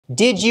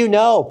Did you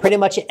know pretty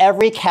much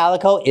every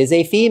calico is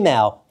a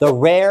female? The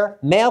rare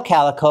male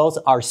calicos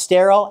are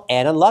sterile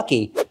and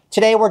unlucky.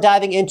 Today we're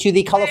diving into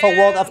the colorful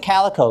world of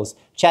calicos,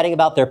 chatting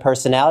about their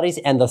personalities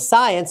and the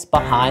science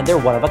behind their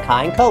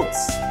one-of-a-kind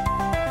coats.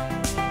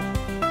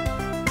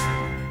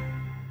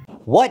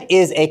 What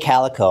is a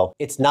calico?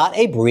 It's not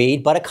a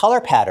breed, but a color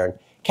pattern.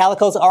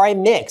 Calicos are a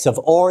mix of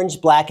orange,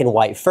 black, and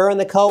white fur in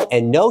the coat,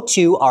 and no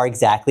two are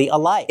exactly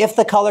alike. If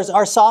the colors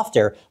are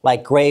softer,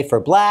 like gray for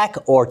black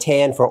or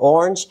tan for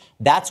orange,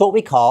 that's what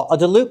we call a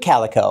dilute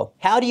calico.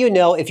 How do you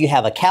know if you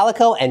have a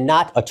calico and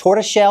not a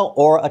tortoiseshell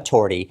or a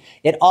tortie?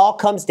 It all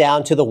comes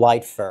down to the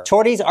white fur.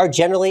 Torties are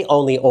generally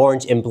only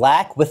orange and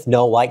black with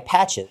no white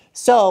patches.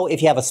 So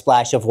if you have a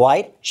splash of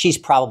white, she's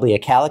probably a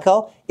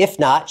calico. If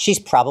not, she's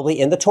probably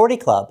in the tortie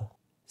club.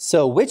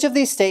 So which of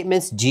these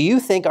statements do you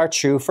think are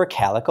true for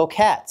calico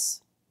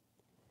cats?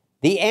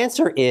 The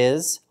answer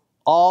is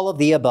all of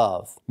the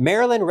above.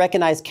 Maryland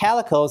recognized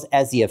calicos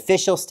as the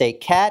official state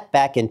cat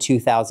back in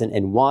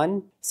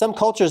 2001. Some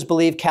cultures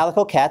believe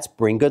calico cats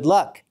bring good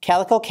luck.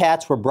 Calico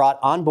cats were brought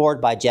on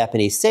board by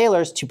Japanese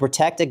sailors to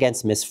protect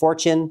against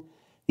misfortune.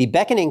 The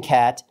beckoning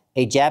cat,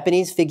 a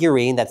Japanese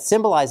figurine that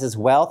symbolizes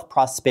wealth,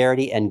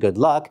 prosperity, and good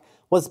luck,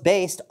 was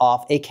based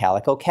off a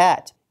calico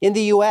cat. In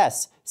the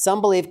US,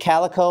 some believe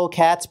calico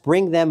cats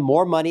bring them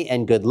more money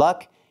and good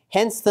luck,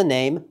 hence the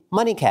name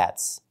money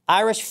cats.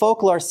 Irish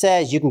folklore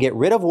says you can get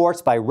rid of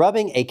warts by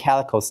rubbing a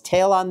calico's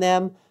tail on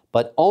them,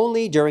 but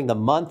only during the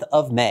month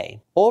of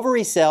May.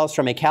 Ovary cells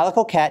from a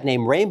calico cat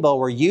named Rainbow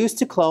were used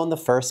to clone the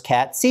first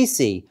cat,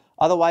 Cece,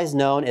 otherwise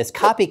known as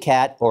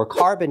copycat or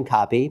carbon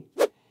copy.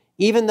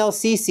 Even though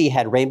Cece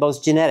had Rainbow's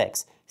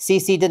genetics,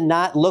 Cece did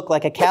not look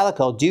like a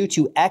calico due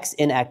to X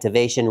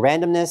inactivation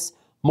randomness.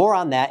 More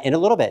on that in a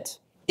little bit.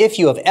 If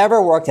you have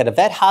ever worked at a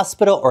vet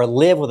hospital or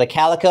lived with a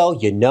calico,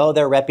 you know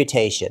their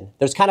reputation.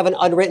 There's kind of an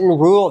unwritten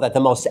rule that the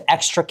most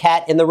extra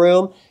cat in the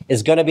room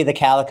is going to be the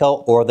calico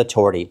or the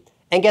tortie.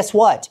 And guess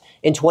what?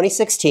 In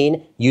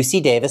 2016,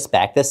 UC Davis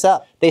backed this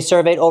up. They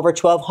surveyed over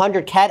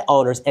 1,200 cat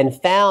owners and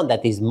found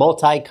that these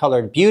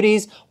multicolored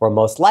beauties were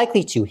most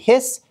likely to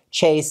hiss,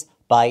 chase,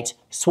 bite,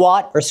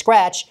 swat, or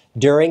scratch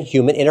during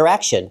human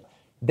interaction.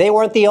 They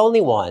weren't the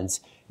only ones.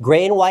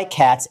 Gray and white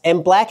cats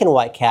and black and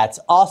white cats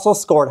also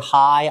scored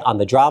high on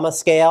the drama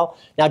scale.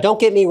 Now don't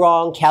get me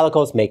wrong,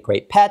 calicos make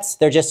great pets,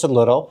 they're just a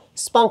little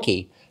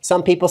spunky.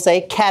 Some people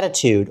say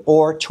Catitude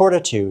or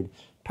Tortitude.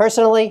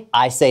 Personally,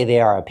 I say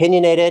they are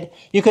opinionated.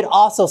 You could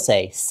also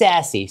say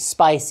sassy,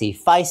 spicy,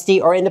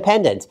 feisty, or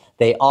independent.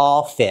 They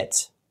all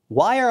fit.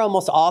 Why are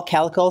almost all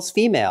calicos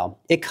female?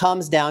 It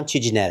comes down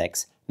to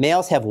genetics.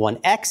 Males have one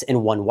X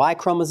and one Y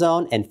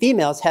chromosome, and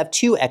females have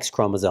two X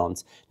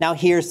chromosomes. Now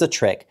here's the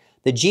trick.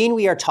 The gene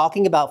we are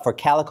talking about for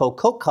calico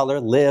coat color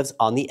lives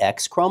on the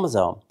X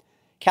chromosome.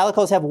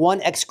 Calicos have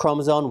one X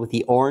chromosome with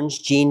the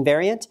orange gene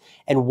variant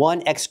and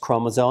one X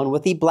chromosome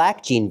with the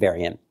black gene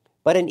variant.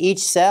 But in each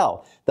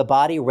cell, the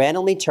body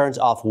randomly turns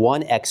off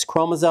one X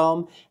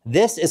chromosome.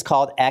 This is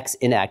called X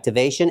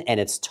inactivation, and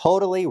it's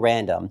totally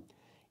random.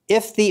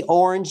 If the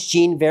orange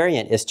gene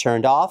variant is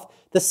turned off,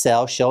 the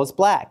cell shows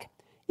black.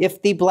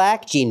 If the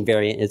black gene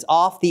variant is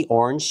off, the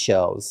orange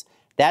shows.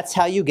 That's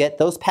how you get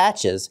those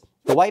patches.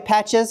 The white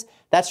patches,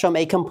 that's from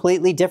a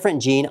completely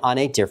different gene on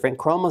a different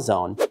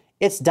chromosome.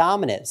 It's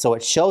dominant, so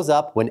it shows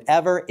up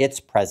whenever it's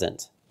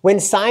present. When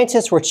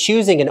scientists were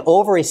choosing an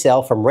ovary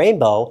cell from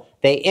Rainbow,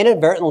 they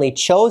inadvertently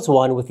chose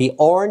one with the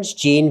orange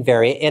gene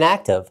variant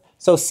inactive,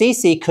 so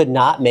Cece could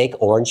not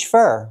make orange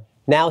fur.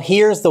 Now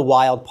here's the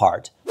wild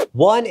part.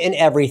 1 in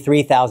every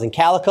 3,000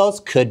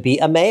 calicos could be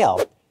a male.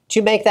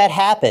 To make that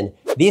happen,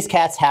 these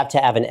cats have to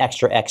have an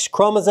extra X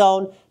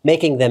chromosome,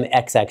 making them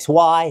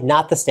XXY,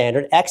 not the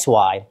standard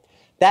XY.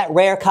 That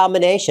rare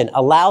combination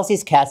allows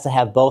these cats to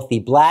have both the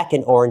black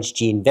and orange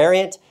gene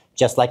variant,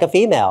 just like a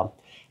female.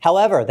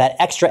 However, that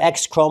extra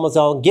X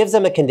chromosome gives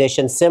them a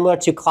condition similar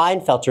to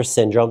Klinefelter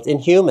syndrome in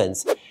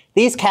humans.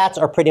 These cats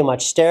are pretty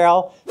much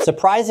sterile.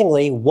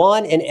 Surprisingly,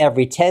 1 in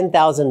every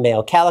 10,000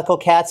 male calico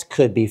cats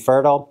could be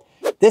fertile.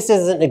 This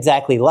isn't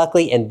exactly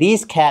lucky, and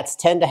these cats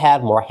tend to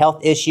have more health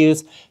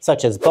issues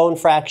such as bone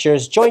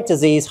fractures, joint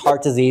disease,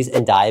 heart disease,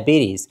 and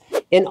diabetes.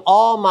 In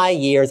all my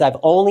years, I've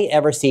only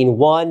ever seen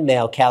one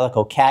male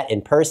calico cat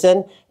in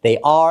person. They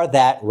are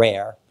that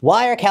rare.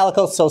 Why are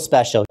calicos so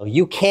special?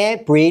 You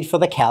can't breed for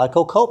the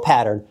calico coat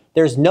pattern.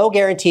 There's no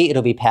guarantee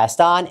it'll be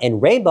passed on,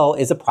 and Rainbow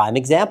is a prime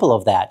example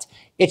of that.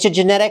 It's a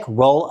genetic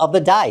roll of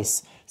the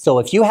dice. So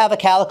if you have a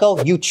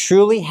calico, you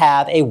truly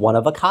have a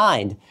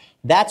one-of-a-kind.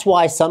 That's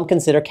why some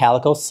consider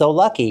calicos so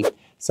lucky.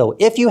 So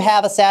if you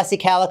have a sassy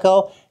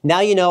calico,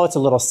 now you know it's a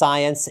little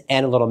science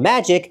and a little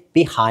magic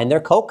behind their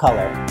coat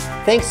color.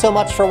 Thanks so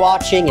much for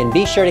watching, and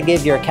be sure to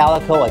give your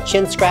calico a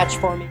chin scratch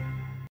for me.